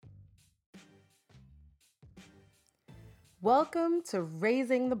Welcome to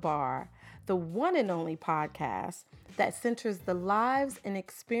Raising the Bar, the one and only podcast that centers the lives and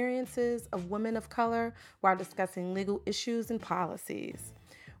experiences of women of color while discussing legal issues and policies.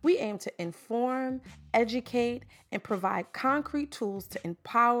 We aim to inform, educate, and provide concrete tools to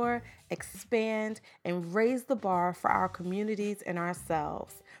empower, expand, and raise the bar for our communities and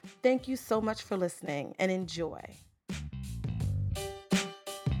ourselves. Thank you so much for listening and enjoy.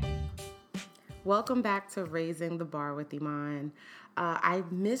 Welcome back to Raising the Bar with Iman. I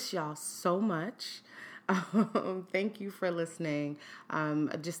miss y'all so much. Thank you for listening.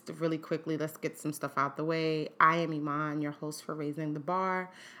 Just really quickly, let's get some stuff out the way. I am Iman, your host for Raising the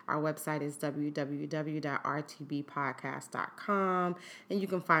Bar. Our website is www.rtbpodcast.com, and you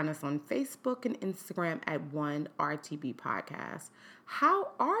can find us on Facebook and Instagram at 1RTB Podcast. How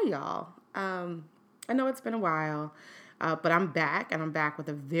are y'all? I know it's been a while. But I'm back, and I'm back with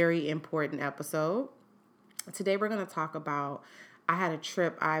a very important episode. Today we're going to talk about, I had a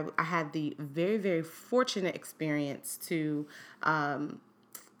trip. I had the very, very fortunate experience to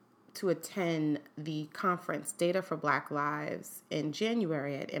attend the conference Data for Black Lives in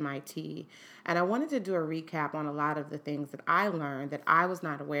January at MIT. And I wanted to do a recap on a lot of the things that I learned that I was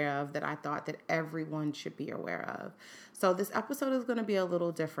not aware of, that I thought that everyone should be aware of. So this episode is going to be a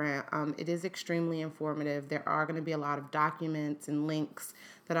little different. It is extremely informative. There are going to be a lot of documents and links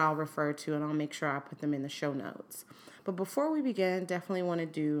that I'll refer to, and I'll make sure I put them in the show notes. But before we begin, definitely want to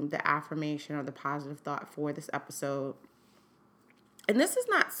do the affirmation or the positive thought for this episode. And this is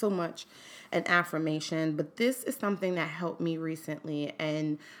not so much an affirmation, but this is something that helped me recently.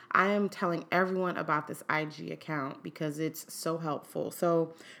 And I am telling everyone about this IG account because it's so helpful.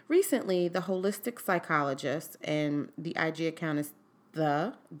 So recently, the holistic psychologist, and the IG account is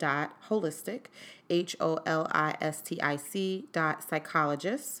the.holistic,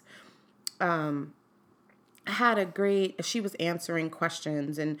 HOLISTIC.psychologist, she was answering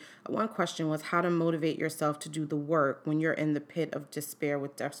questions, and one question was how to motivate yourself to do the work when you're in the pit of despair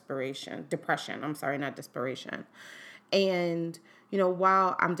with depression. And,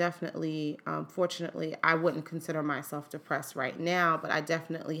 while I'm definitely, fortunately, I wouldn't consider myself depressed right now, but I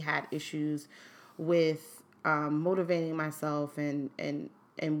definitely had issues with motivating myself and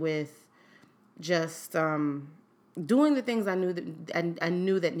with just doing the things I knew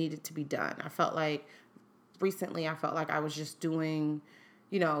that needed to be done. Recently, I felt like I was just doing,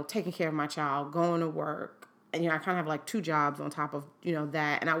 taking care of my child, going to work. And, I kind of have like two jobs on top of,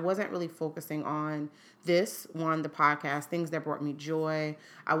 that. And I wasn't really focusing on the podcast, things that brought me joy.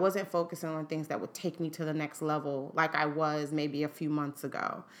 I wasn't focusing on things that would take me to the next level like I was maybe a few months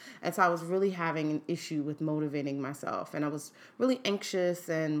ago. And so I was really having an issue with motivating myself. And I was really anxious.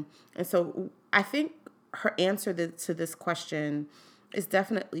 And so I think her answer to this question is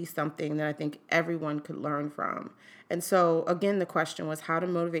definitely something that I think everyone could learn from. And so, again, the question was how to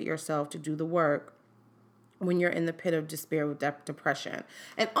motivate yourself to do the work when you're in the pit of despair with depression.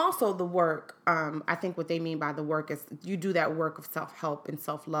 And also the work, I think what they mean by the work is you do that work of self-help and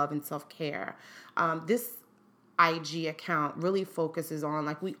self-love and self-care. This IG account really focuses on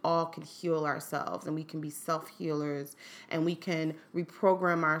like we all can heal ourselves, and we can be self-healers, and we can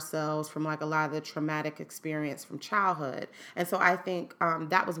reprogram ourselves from like a lot of the traumatic experience from childhood. And so I think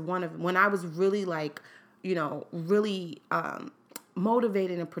that was one of when I was really like, really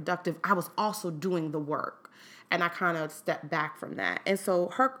motivated and productive, I was also doing the work, and I kind of stepped back from that. And so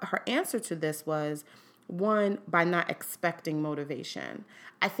her answer to this was, one, by not expecting motivation.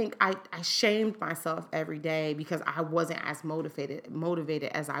 I think I shamed myself every day because I wasn't as motivated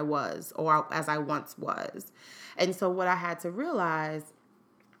as I was or as I once was. And so what I had to realize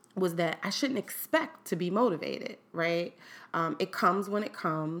was that I shouldn't expect to be motivated, right? It comes when it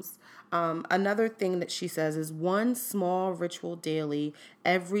comes. Another thing that she says is one small ritual daily,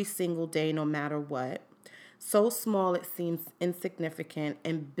 every single day, no matter what. So small it seems insignificant,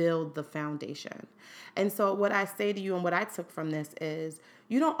 and build the foundation. And so what I say to you and what I took from this is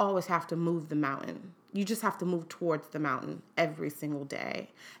you don't always have to move the mountain. You just have to move towards the mountain every single day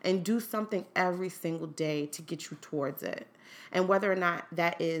and do something every single day to get you towards it. And whether or not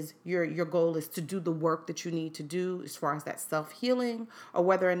that is your goal is to do the work that you need to do as far as that self-healing, or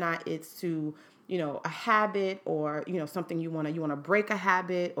whether or not it's to a habit, or, something you want to break a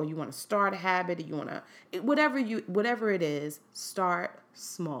habit, or you want to start a habit, or you want to, whatever it is, start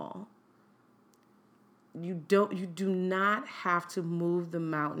small. You do not have to move the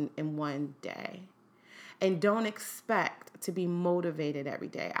mountain in one day, and don't expect to be motivated every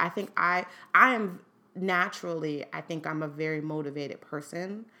day. I think I am naturally, I think I'm a very motivated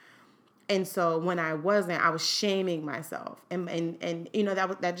person. And so when I wasn't, I was shaming myself. And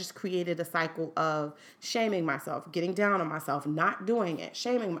that just created a cycle of shaming myself, getting down on myself, not doing it,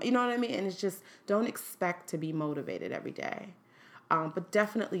 you know what I mean? And it's just, don't expect to be motivated every day. But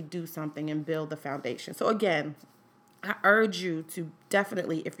definitely do something and build the foundation. So again, I urge you to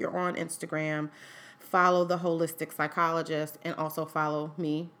definitely, if you're on Instagram, follow the Holistic Psychologist and also follow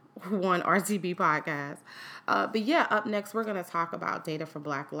me, One RTB Podcast. But yeah, up next, we're going to talk about data for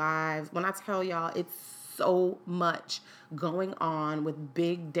Black lives. When I tell y'all, it's so much going on with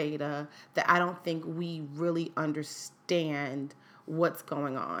big data that I don't think we really understand what's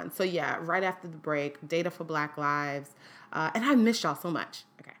going on. So yeah, right after the break, data for Black lives. And I miss y'all so much.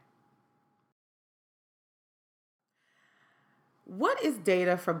 Okay. What is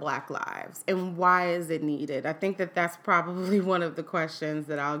data for Black lives and why is it needed? I think that that's probably one of the questions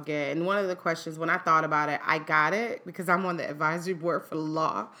that I'll get. And one of the questions, when I thought about it, I got it because I'm on the advisory board for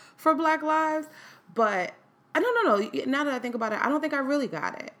law for Black lives. But I don't know. Now that I think about it, I don't think I really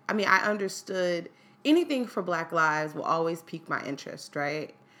got it. I mean, I understood anything for Black lives will always pique my interest,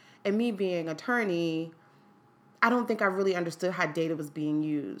 right? And me being an attorney, I don't think I really understood how data was being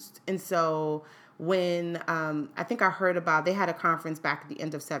used. And so when I think I heard about, they had a conference back at the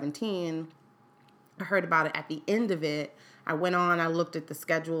end of 2017. I heard about it at the end of it. I went on, I looked at the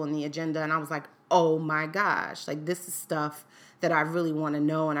schedule and the agenda, and I was like, oh my gosh, like this is stuff that I really want to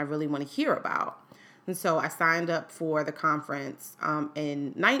know and I really want to hear about. And so I signed up for the conference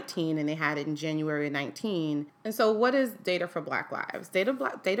in 19, and they had it in January of 19. And so what is Data for Black Lives?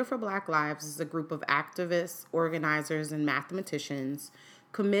 Data for Black Lives is a group of activists, organizers, and mathematicians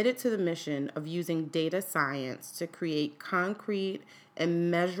committed to the mission of using data science to create concrete and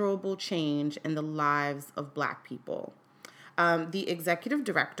measurable change in the lives of Black people. The executive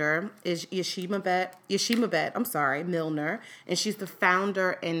director is Yeshimabet Milner, and she's the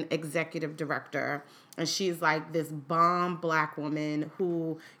founder and executive director. And she's like this bomb Black woman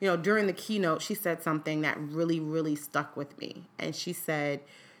who, during the keynote, she said something that really, really stuck with me. And she said,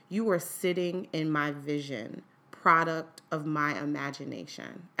 "You are sitting in my vision, product of my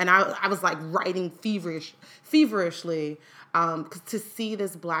imagination." And I was like writing feverishly to see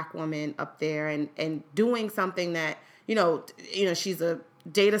this Black woman up there and doing something that, she's a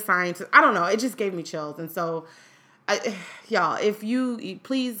data scientist. I don't know. It just gave me chills. And so, y'all, if you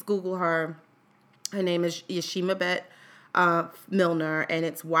please Google her. Her name is Yeshimabet Milner, and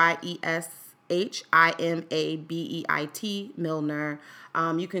it's YESHIMABEIT Milner.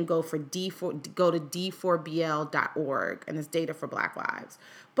 You can go to d4bl.org, and it's Data for Black Lives.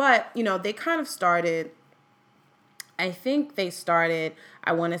 But, they kind of started, I think they started,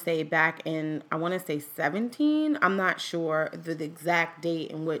 I want to say back in, 17. I'm not sure the exact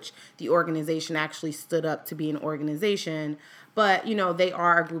date in which the organization actually stood up to be an organization. But, they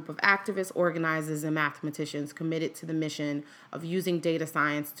are a group of activists, organizers, and mathematicians committed to the mission of using data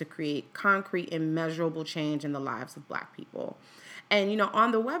science to create concrete and measurable change in the lives of Black people. And,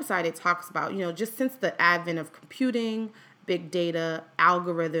 on the website, it talks about, just since the advent of computing, big data,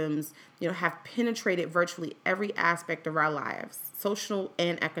 algorithms, have penetrated virtually every aspect of our lives, social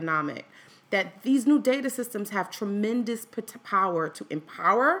and economic, that these new data systems have tremendous power to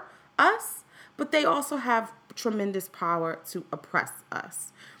empower us, but they also have tremendous power to oppress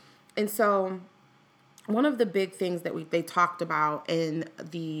us. And so one of the big things that they talked about in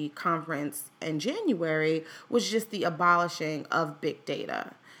the conference in January was just the abolishing of big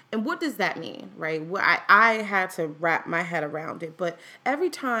data. And what does that mean, right? Well, I had to wrap my head around it, but every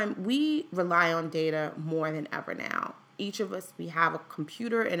time we rely on data more than ever now. Each of us, we have a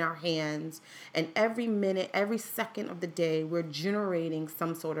computer in our hands, and every minute, every second of the day, we're generating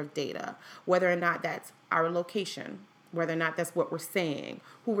some sort of data, whether or not that's our location, whether or not that's what we're saying,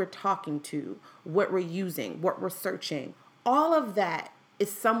 who we're talking to, what we're using, what we're searching. All of that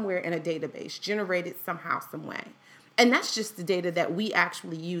is somewhere in a database, generated somehow, some way. And that's just the data that we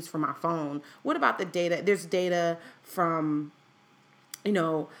actually use from our phone. What about the data? There's data from,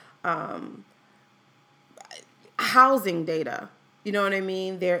 housing data. You know what I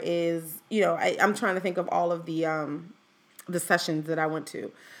mean? There is, I'm trying to think of all of the sessions that I went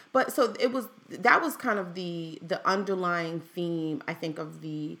to. But so that was kind of the underlying theme, I think, of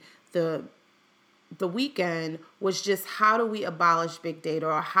the weekend, was just how do we abolish big data,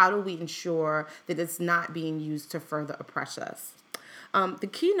 or how do we ensure that it's not being used to further oppress us? The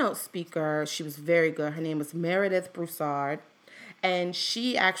keynote speaker, she was very good. Her name was Meredith Broussard, and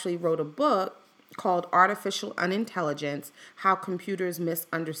she actually wrote a book called Artificial Unintelligence: How Computers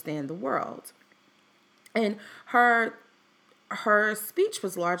Misunderstand the World. And her her speech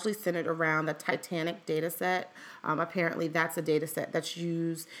was largely centered around the Titanic data set. Apparently, that's a data set that's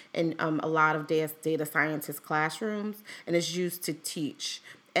used in a lot of data scientist classrooms and is used to teach.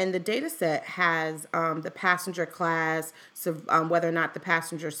 And the data set has the passenger class, whether or not the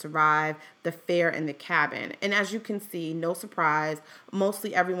passengers survive, the fare, and the cabin. And as you can see, no surprise,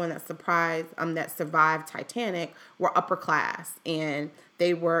 mostly everyone that survived Titanic were upper class, and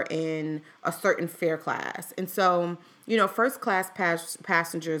they were in a certain fare class. And so, first class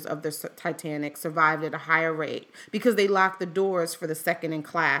passengers of the Titanic survived at a higher rate because they locked the doors for the second and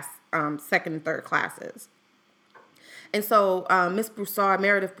third classes. And so Meredith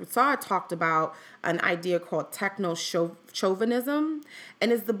Broussard talked about an idea called techno-chauvinism,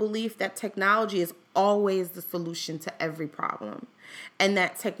 and is the belief that technology is always the solution to every problem, and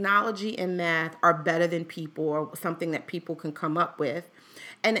that technology and math are better than people, or something that people can come up with.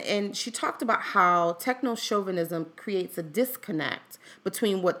 And she talked about how techno-chauvinism creates a disconnect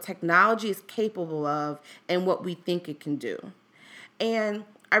between what technology is capable of and what we think it can do. And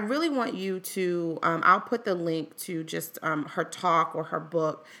I really want you to, I'll put the link to just her talk or her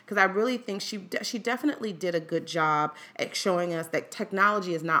book, because I really think she definitely did a good job at showing us that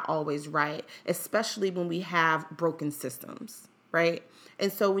technology is not always right, especially when we have broken systems, right?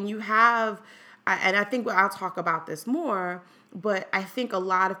 And so when you have, and I think I'll talk about this more, but I think a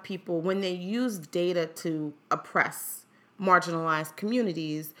lot of people, when they use data to oppress marginalized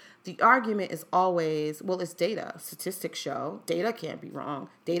communities, the argument is always, well, it's data. Statistics show data can't be wrong.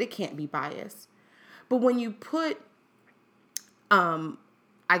 Data can't be biased. But when you put,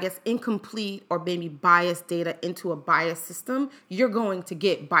 incomplete or maybe biased data into a biased system, you're going to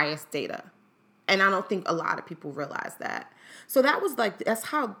get biased data. And I don't think a lot of people realize that. So that was that's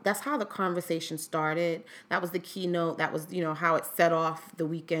how the conversation started. That was the keynote. That was, how it set off the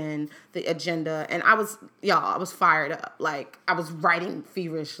weekend, the agenda. And I was fired up. Like, I was writing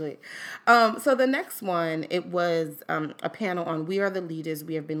feverishly. So the next one, it was a panel on We Are the Leaders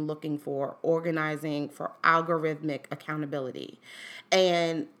We Have Been Looking For, Organizing for Algorithmic Accountability.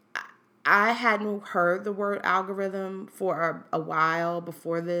 And I hadn't heard the word algorithm for a while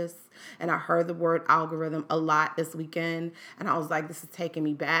before this, and I heard the word algorithm a lot this weekend, and I was like, this is taking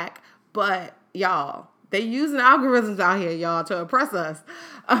me back. But y'all, they using algorithms out here, y'all, to oppress us.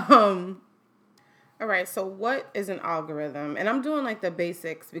 All right, so what is an algorithm? And I'm doing the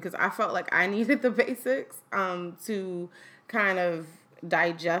basics because I felt like I needed the basics to kind of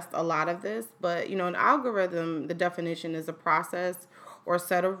digest a lot of this. But, an algorithm, the definition is a process or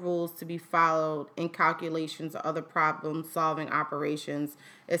set of rules to be followed in calculations or other problem-solving operations,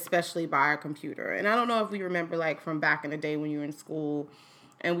 especially by a computer. And I don't know if we remember, from back in the day when you were in school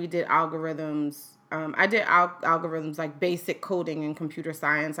and we did algorithms. I did algorithms like basic coding in computer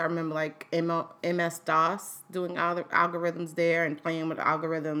science. I remember MS-DOS, doing algorithms there and playing with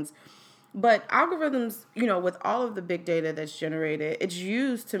algorithms. But algorithms, with all of the big data that's generated, it's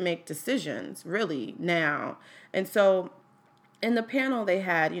used to make decisions, really, now. And so in the panel, they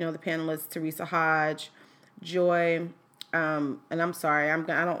had, the panelists Teresa Hodge, Joy, and I'm sorry, I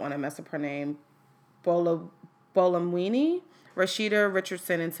don't want to mess up her name, Bolamwini, Rashida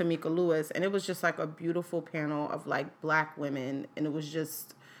Richardson, and Tamika Lewis. And it was just a beautiful panel of Black women. And it was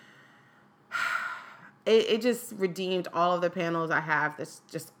just, it just redeemed all of the panels I have. That's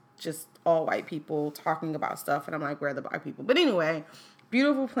just all white people talking about stuff. And I'm like, where are the Black people? But anyway,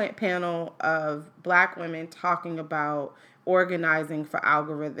 beautiful panel of Black women talking about organizing for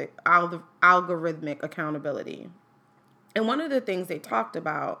algorithmic accountability. And one of the things they talked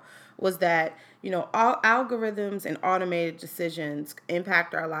about was that, all algorithms and automated decisions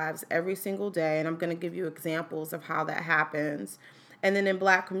impact our lives every single day. And I'm going to give you examples of how that happens. And then in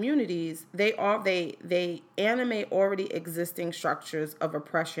Black communities, they animate already existing structures of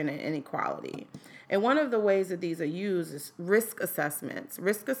oppression and inequality. And one of the ways that these are used is risk assessments.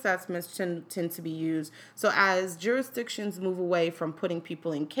 Risk assessments tend to be used. So as jurisdictions move away from putting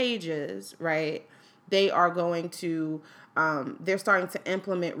people in cages, right, they are going to, they're starting to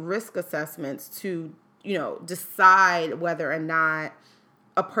implement risk assessments to, decide whether or not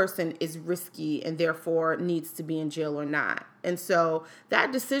a person is risky and therefore needs to be in jail or not. And so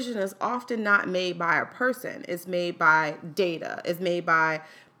that decision is often not made by a person. It's made by data. It's made by,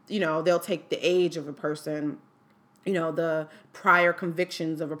 they'll take the age of a person, the prior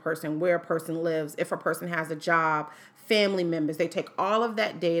convictions of a person, where a person lives, if a person has a job, family members. They take all of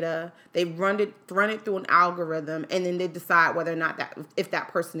that data, they run it through an algorithm, and then they decide whether or not if that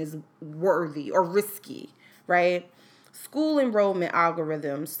person is worthy or risky, right? School enrollment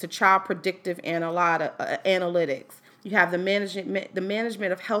algorithms to child predictive analytics. You have the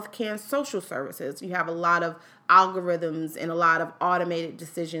management of healthcare and social services. You have a lot of algorithms and a lot of automated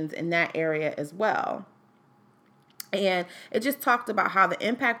decisions in that area as well. And it just talked about how the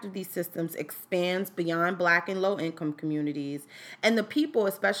impact of these systems expands beyond Black and low income communities. And the people,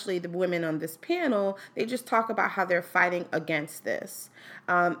 especially the women on this panel, they just talk about how they're fighting against this.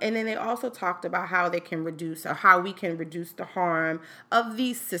 And then they also talked about how they can reduce, or how we can reduce the harm of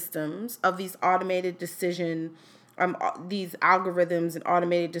these systems, of these automated these algorithms and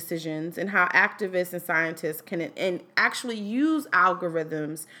automated decisions, and how activists and scientists can and actually use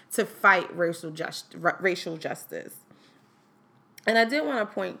algorithms to fight racial justice. And I did want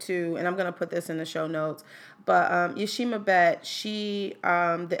to point to, and I'm going to put this in the show notes, but Yashima Bett, she,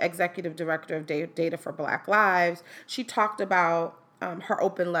 the executive director of Data for Black Lives, she talked about her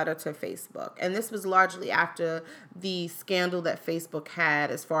open letter to Facebook. And this was largely after the scandal that Facebook had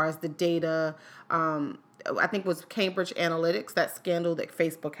as far as the data, I think it was Cambridge Analytics, that scandal that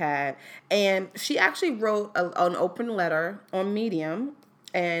Facebook had. And she actually wrote an open letter on Medium.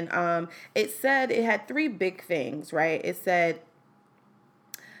 And it said, it had three big things, right? It said,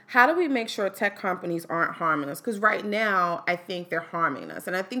 how do we make sure tech companies aren't harming us? Because right now, I think they're harming us.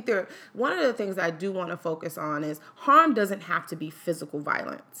 And I think one of the things I do want to focus on is harm doesn't have to be physical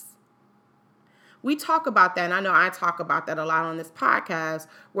violence. We talk about that, and I know I talk about that a lot on this podcast,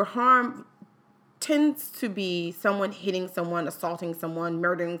 where harm tends to be someone hitting someone, assaulting someone,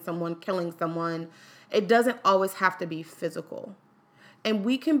 murdering someone, killing someone. It doesn't always have to be physical. And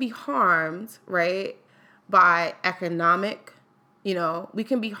we can be harmed, right, by economic. We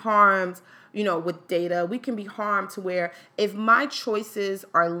can be harmed, with data. We can be harmed to where if my choices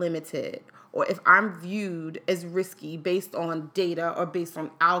are limited, or if I'm viewed as risky based on data or based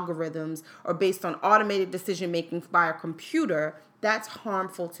on algorithms or based on automated decision making by a computer, that's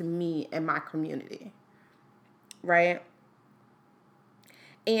harmful to me and my community, right?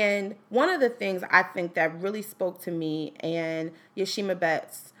 And one of the things I think that really spoke to me and Yashima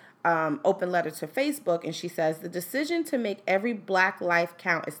Bett's open letter to Facebook, and she says, the decision to make every Black life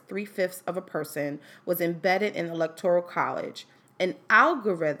count as 3/5 of a person was embedded in Electoral College, an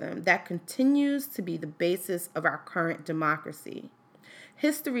algorithm that continues to be the basis of our current democracy.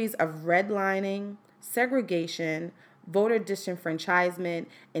 Histories of redlining, segregation, voter disenfranchisement,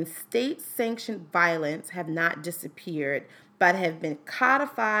 and state-sanctioned violence have not disappeared, but have been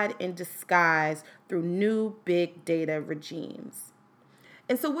codified and disguised through new big data regimes.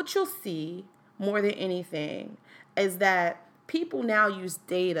 And so what you'll see more than anything is that people now use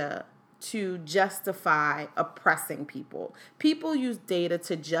data to justify oppressing people. People use data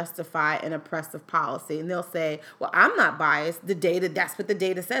to justify an oppressive policy. And they'll say, well, I'm not biased. That's what the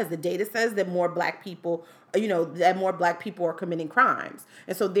data says. The data says that more Black people, that more Black people are committing crimes.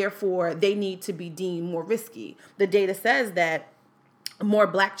 And so therefore they need to be deemed more risky. The data says that more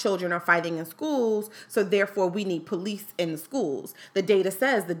Black children are fighting in schools, so therefore we need police in the schools. The data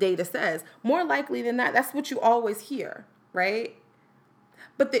says, more likely than not, that's what you always hear, right?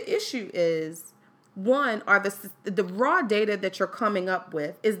 But the issue is, one, are the raw data that you're coming up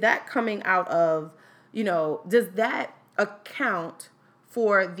with, is that coming out of, does that account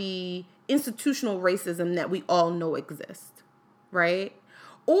for the institutional racism that we all know exists, right?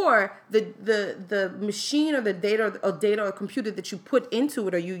 Or the machine or the data or computer that you put into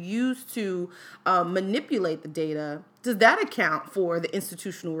it or you use to manipulate the data, does that account for the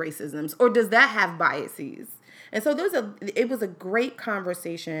institutional racisms, or does that have biases? And so it was a great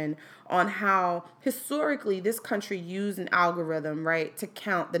conversation on how historically this country used an algorithm, right, to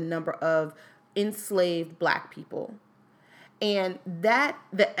count the number of enslaved Black people. And that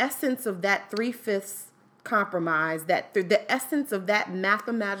the essence of that 3/5 compromise, that the essence of that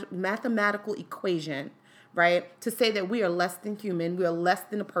mathematical equation, right, to say that we are less than human, we are less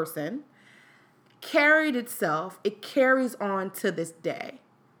than a person, it carries on to this day.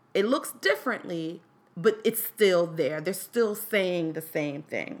 It looks differently, but it's still there. They're still saying the same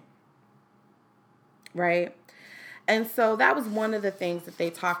thing, right? And so that was one of the things that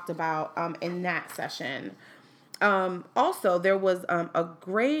they talked about in that session. Also, there was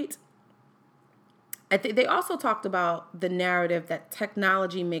I think they also talked about the narrative that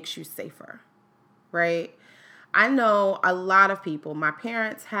technology makes you safer, right? I know a lot of people, my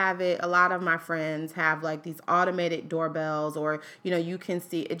parents have it, a lot of my friends have like these automated doorbells, or, you can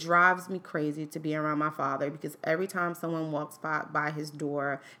see, it drives me crazy to be around my father because every time someone walks by his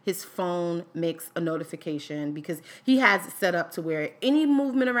door, his phone makes a notification because he has it set up to where any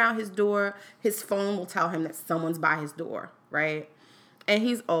movement around his door, his phone will tell him that someone's by his door, right? And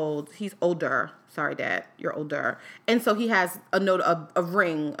he's older. Sorry, Dad, you're older. And so he has a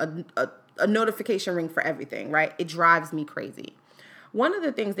ring, a notification ring for everything, right? It drives me crazy. One of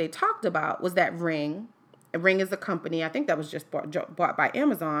the things they talked about was that Ring is a company, I think that was just bought by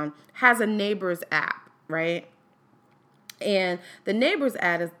Amazon, has a Neighbors app, right? And the Neighbors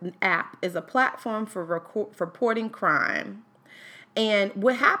app is a platform for reporting crime. And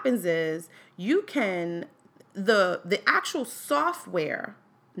what happens is you can, the actual software,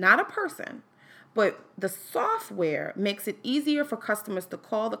 not a person, but the software makes it easier for customers to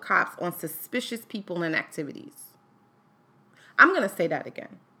call the cops on suspicious people and activities. I'm going to say that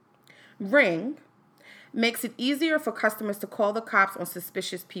again. Ring makes it easier for customers to call the cops on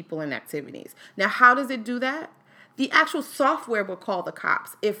suspicious people and activities. Now, how does it do that? The actual software will call the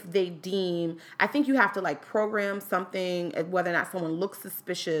cops if they deem, I think you have to like program something, whether or not someone looks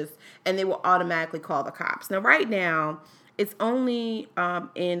suspicious, and they will automatically call the cops. Now, right now, it's only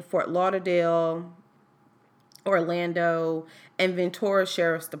in Fort Lauderdale, Orlando, and Ventura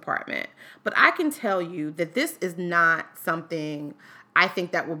Sheriff's Department. But I can tell you that this is not something I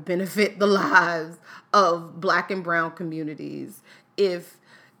think that will benefit the lives of Black and brown communities if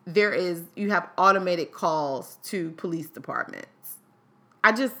you have automated calls to police departments.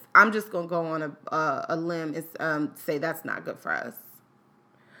 I'm just gonna go on a limb and say that's not good for us.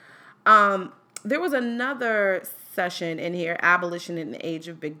 There was another session in here, Abolition in the Age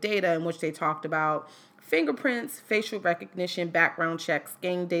of Big Data, in which they talked about fingerprints, facial recognition, background checks,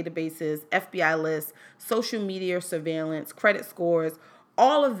 gang databases, FBI lists, social media surveillance, credit scores,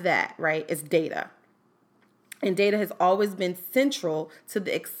 all of that, right, is data. And data has always been central to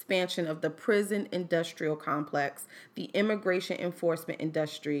the expansion of the prison industrial complex, the immigration enforcement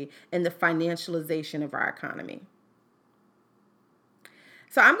industry, and the financialization of our economy.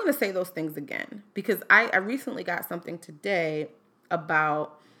 So I'm going to say those things again because I recently got something today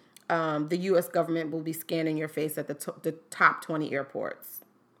about the U.S. government will be scanning your face at the top 20 airports.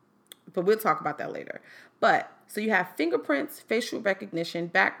 But we'll talk about that later. But so you have fingerprints, facial recognition,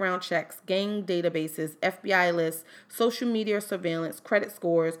 background checks, gang databases, FBI lists, social media surveillance, credit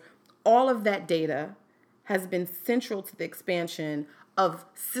scores. All of that data has been central to the expansion of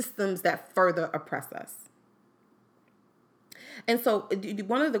systems that further oppress us. And so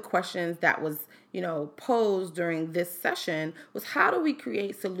one of the questions that was, posed during this session was, how do we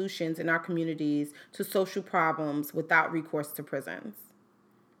create solutions in our communities to social problems without recourse to prisons,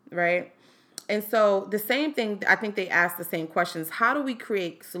 right? And so the same thing, I think they asked the same questions. How do we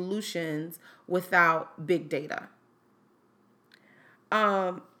create solutions without big data?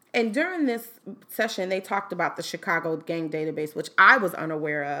 And during this session, they talked about the Chicago gang database, which I was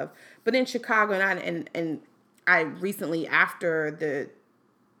unaware of. But in Chicago, and I recently, after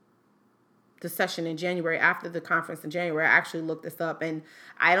the session in January, after the conference in January, I actually looked this up. And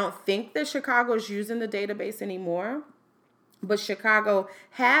I don't think that Chicago is using the database anymore. But Chicago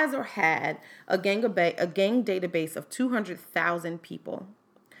has or had a gang database of 200,000 people.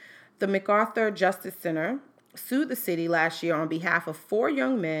 The MacArthur Justice Center sued the city last year on behalf of 4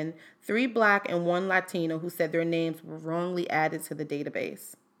 young men, 3 Black and 1 Latino, who said their names were wrongly added to the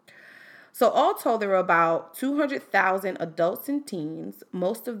database. So all told, there were about 200,000 adults and teens,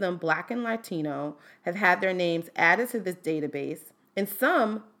 most of them Black and Latino, have had their names added to this database, and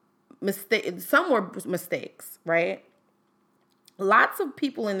some were mistakes, right? Lots of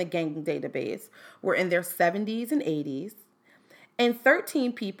people in the gang database were in their 70s and 80s, and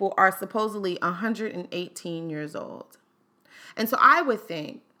 13 people are supposedly 118 years old. And so I would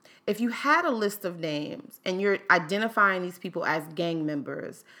think if you had a list of names and you're identifying these people as gang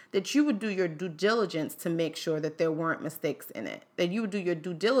members, that you would do your due diligence to make sure that there weren't mistakes in it, that you would do your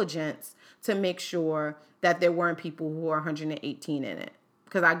due diligence to make sure that there weren't people who are 118 in it,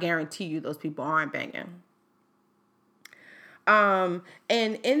 because I guarantee you those people aren't banging. And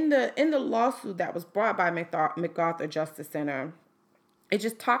in the lawsuit that was brought by MacArthur Justice Center, it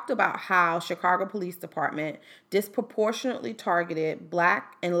just talked about how Chicago Police Department disproportionately targeted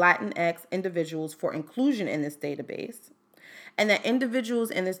Black and Latinx individuals for inclusion in this database, and that individuals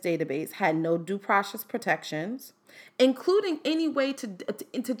in this database had no due process protections, including any way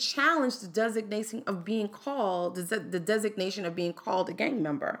to challenge the designation of being called a gang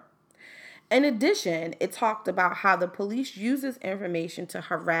member. In addition, it talked about how the police uses information to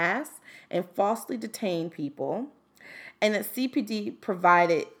harass and falsely detain people, and that CPD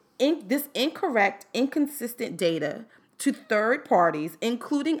provided this incorrect, inconsistent data to third parties,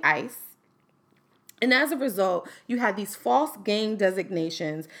 including ICE. And as a result, you had these false gang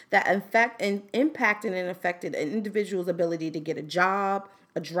designations that impacted and affected an individual's ability to get a job,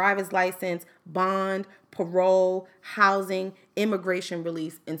 a driver's license, bond, parole, housing, immigration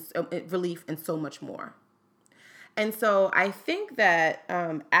relief, and so much more. And so I think that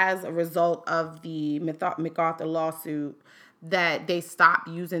as a result of the MacArthur lawsuit, that they stopped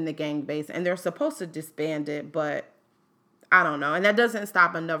using the gang base, and they're supposed to disband it, but I don't know. And that doesn't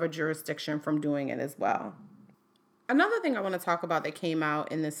stop another jurisdiction from doing it as well. Another thing I want to talk about that came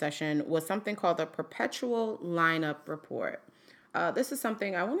out in this session was something called the Perpetual Lineup Report. This is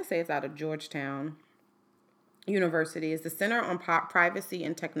something I want to say it's out of Georgetown University. It's the Center on Privacy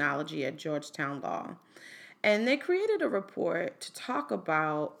and Technology at Georgetown Law. And they created a report to talk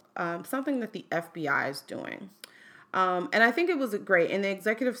about something that the FBI is doing. And I think it was great. In the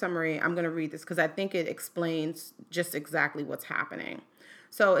executive summary, I'm going to read this because I think it explains just exactly what's happening.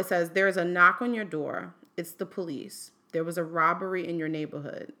 So it says, there is a knock on your door. It's the police. There was a robbery in your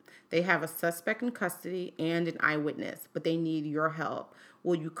neighborhood. They have a suspect in custody and an eyewitness, but they need your help.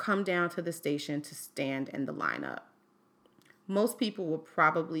 Will you come down to the station to stand in the lineup? Most people will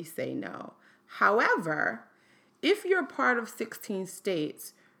probably say no. However, if you're part of 16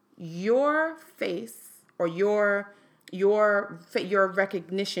 states, your face or your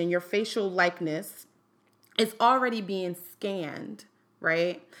recognition, your facial likeness is already being scanned,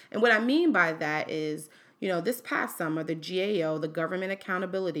 right? And what I mean by that is, this past summer, the GAO, the Government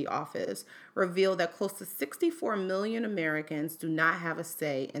Accountability Office, revealed that close to 64 million Americans do not have a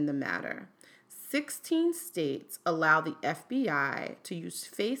say in the matter. 16 states allow the FBI to use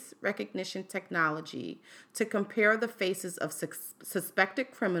face recognition technology to compare the faces of suspected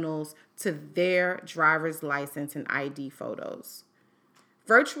criminals to their driver's license and ID photos,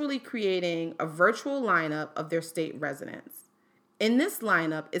 virtually creating a virtual lineup of their state residents. In this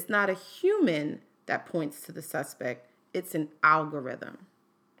lineup, it's not a human that points to the suspect, it's an algorithm,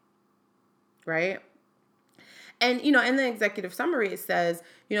 right? And, in the executive summary, it says,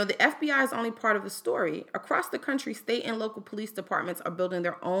 the FBI is only part of the story. Across the country, state and local police departments are building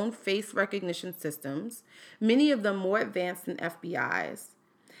their own face recognition systems, many of them more advanced than FBI's.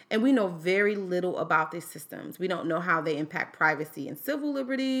 And we know very little about these systems. We don't know how they impact privacy and civil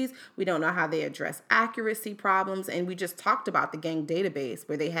liberties. We don't know how they address accuracy problems. And we just talked about the gang database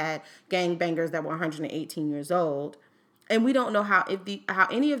where they had gangbangers that were 118 years old. And we don't know how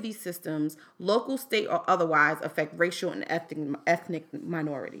any of these systems, local, state, or otherwise, affect racial and ethnic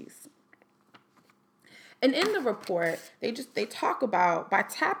minorities. And in the report, they talk about, by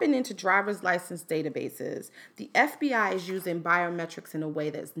tapping into driver's license databases, the FBI is using biometrics in a way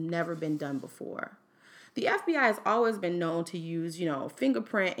that's never been done before. The FBI has always been known to use,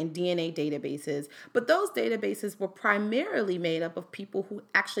 fingerprint and DNA databases, but those databases were primarily made up of people who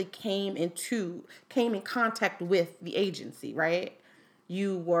actually came in contact with the agency, right?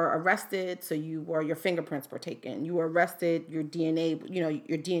 You were arrested, so your fingerprints were taken. You were arrested, your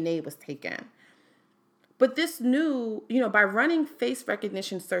DNA was taken. But this new, by running face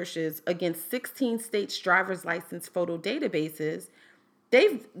recognition searches against 16 states' driver's license photo databases,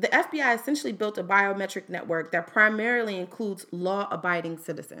 the FBI essentially built a biometric network that primarily includes law-abiding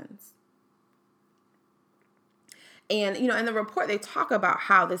citizens. And, in the report, they talk about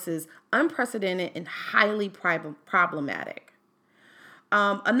how this is unprecedented and highly problematic.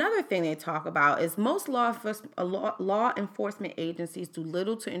 Another thing they talk about is most law enforcement agencies do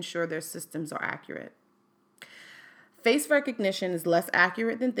little to ensure their systems are accurate. Face recognition is less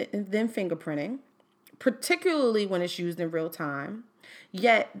accurate than fingerprinting, particularly when it's used in real time.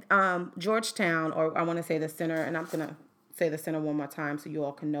 Yet Georgetown, or I want to say the center, and I'm going to say the center one more time so you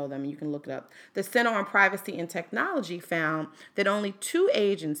all can know them and you can look it up. The Center on Privacy and Technology found that only 2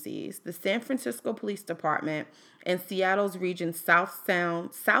 agencies, the San Francisco Police Department and Seattle's region South Sound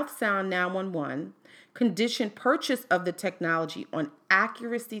 911, conditioned purchase of the technology on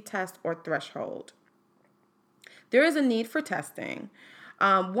accuracy test or threshold. There is a need for testing.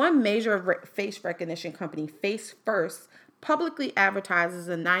 One major face recognition company, Face First, publicly advertises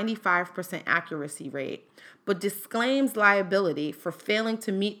a 95% accuracy rate, but disclaims liability for failing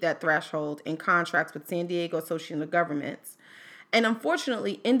to meet that threshold in contracts with San Diego Association of Governments. And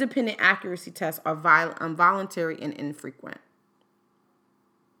unfortunately, independent accuracy tests are voluntary and infrequent.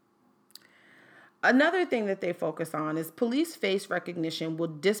 Another thing that they focus on is police face recognition will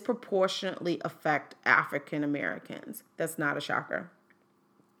disproportionately affect African Americans. That's not a shocker.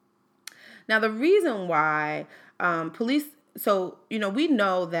 Now, the reason why we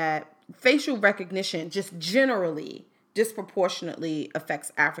know that facial recognition just generally disproportionately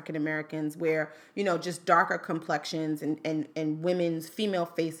affects African Americans, where, just darker complexions and women's female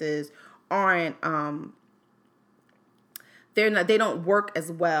faces aren't, they don't work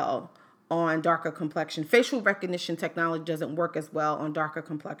as well on darker complexion. Facial recognition technology doesn't work as well on darker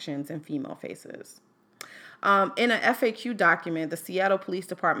complexions and female faces. In an FAQ document, the Seattle Police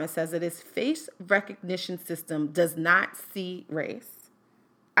Department says that its face recognition system does not see race.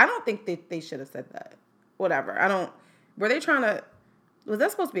 I don't think they should have said that. Whatever. Were they trying to, was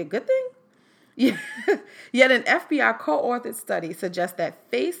that supposed to be a good thing? Yeah. Yet an FBI co-authored study suggests that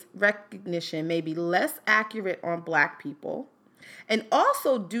face recognition may be less accurate on Black people. And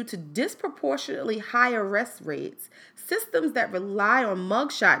also due to disproportionately high arrest rates, systems that rely on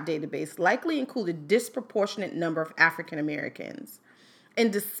mugshot database likely include a disproportionate number of African Americans.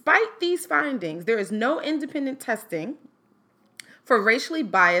 And despite these findings, there is no independent testing for racially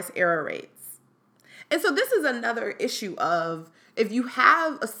biased error rates. And so this is another issue of, if you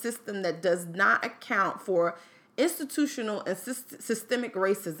have a system that does not account for institutional and systemic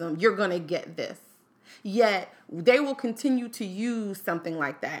racism, you're going to get this. Yet they will continue to use something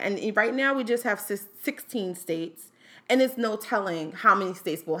like that. And right now we just have 16 states, and it's no telling how many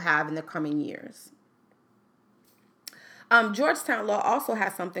states we'll have in the coming years. Georgetown Law also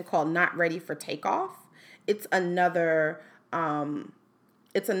has something called Not Ready for Takeoff. It's another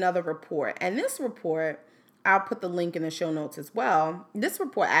report. And this report, I'll put the link in the show notes as well. This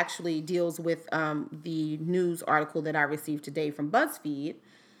report actually deals with the news article that I received today from BuzzFeed.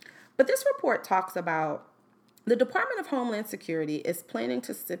 But this report talks about the Department of Homeland Security is planning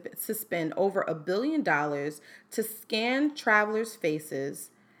to suspend over $1 billion to scan travelers' faces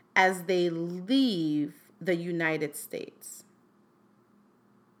as they leave the United States.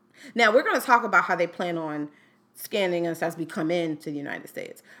 Now, we're going to talk about how they plan on scanning us as we come into the United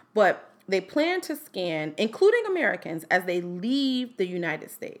States. But they plan to scan, including Americans, as they leave the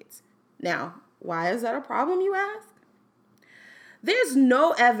United States. Now, why is that a problem, you ask? There's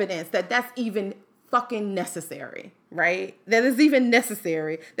no evidence that that's even fucking necessary, right? That is even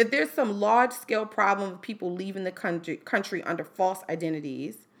necessary. That there's some large-scale problem of people leaving the country under false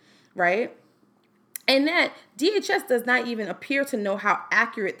identities, right? And that DHS does not even appear to know how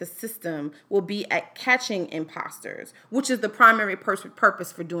accurate the system will be at catching imposters, which is the primary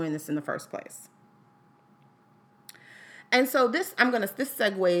purpose for doing this in the first place. And so this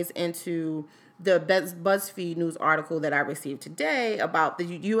segues into the BuzzFeed news article that I received today about the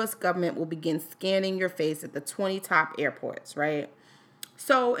U.S. government will begin scanning your face at the 20 top airports, right?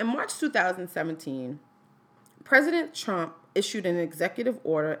 So in March 2017, President Trump issued an executive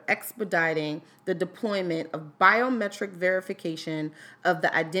order expediting the deployment of biometric verification of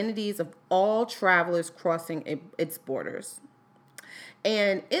the identities of all travelers crossing its borders.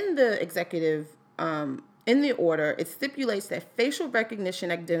 And in the in the order, it stipulates that facial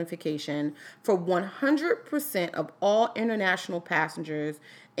recognition identification for 100% of all international passengers,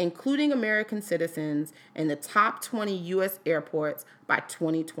 including American citizens, in the top 20 U.S. airports by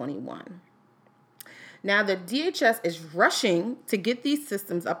 2021. Now, the DHS is rushing to get these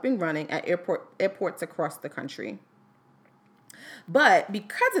systems up and running at airports across the country. But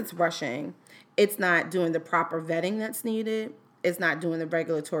because it's rushing, it's not doing the proper vetting that's needed. It's not doing the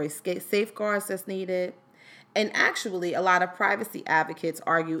regulatory safeguards that's needed. And actually, a lot of privacy advocates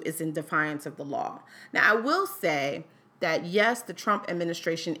argue it's in defiance of the law. Now, I will say that, yes, the Trump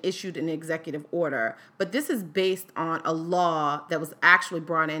administration issued an executive order, but this is based on a law that was actually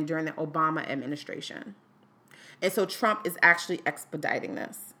brought in during the Obama administration. And so Trump is actually expediting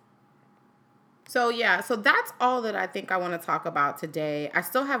this. So, yeah, so that's all that I think I want to talk about today. I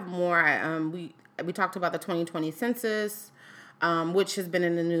still have more. We talked about the 2020 census, which has been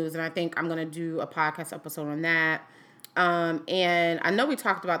in the news, and I think I'm going to do a podcast episode on that. And I know we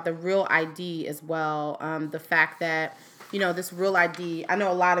talked about the Real ID as well, the fact that, this Real ID, I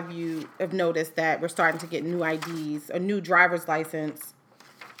know a lot of you have noticed that we're starting to get new IDs, a new driver's license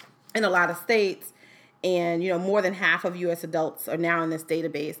in a lot of states. And, more than half of U.S. adults are now in this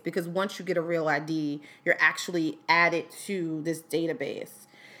database because once you get a Real ID, you're actually added to this database.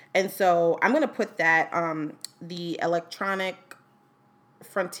 And so I'm going to put that, the Electronic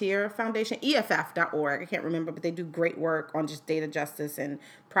Frontier Foundation, EFF.org. I can't remember, but they do great work on just data justice and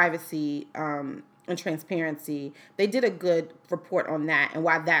privacy and transparency. They did a good report on that and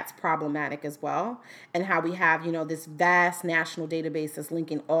why that's problematic as well. And how we have, this vast national database that's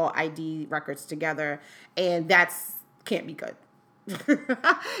linking all ID records together. And that's can't be good.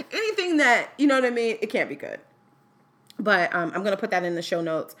 Anything that, it can't be good. But I'm going to put that in the show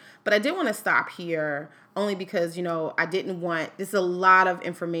notes. But I did want to stop here only because, I didn't want, this is a lot of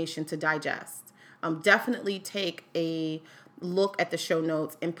information to digest. Definitely take a look at the show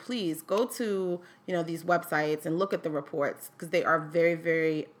notes and please go to, these websites and look at the reports because they are very,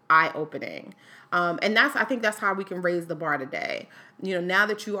 very eye-opening. And I think that's how we can raise the bar today. Now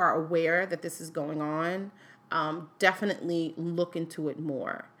that you are aware that this is going on, definitely look into it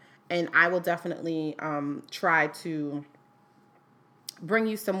more. And I will definitely try to bring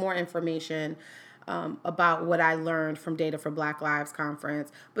you some more information about what I learned from Data for Black Lives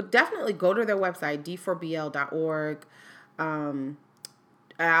Conference. But definitely go to their website, d4bl.org.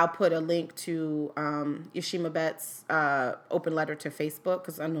 I'll put a link to Yashima Betts' open letter to Facebook,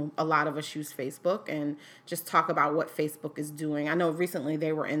 because I know a lot of us use Facebook, and just talk about what Facebook is doing. I know recently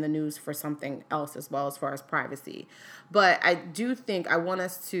they were in the news for something else as well, as far as privacy. But I do think I want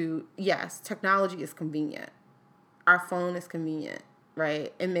us to, yes, technology is convenient. Our phone is convenient,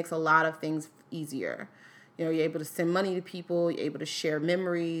 right? It makes a lot of things easier. You know, you're able to send money to people, you're able to share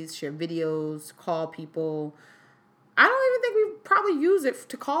memories, share videos, call people. I don't even think we probably use it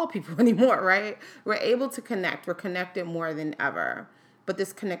to call people anymore, right? We're able to connect. We're connected more than ever. But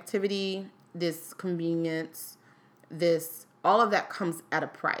this connectivity, this convenience, all of that comes at a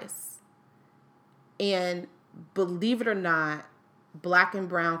price. And believe it or not, Black and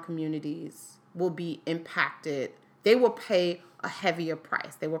brown communities will be impacted. They will pay a heavier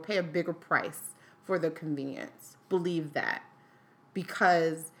price. They will pay a bigger price for the convenience. Believe that.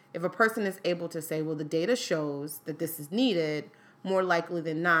 Because if a person is able to say, well, the data shows that this is needed, more likely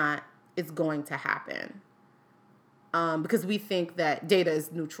than not, it's going to happen. Because we think that data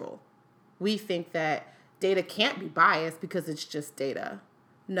is neutral. We think that data can't be biased because it's just data.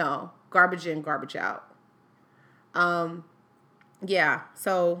 No, garbage in, garbage out. Yeah,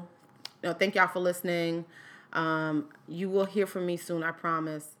 so thank y'all for listening. You will hear from me soon, I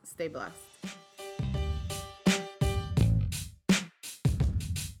promise. Stay blessed.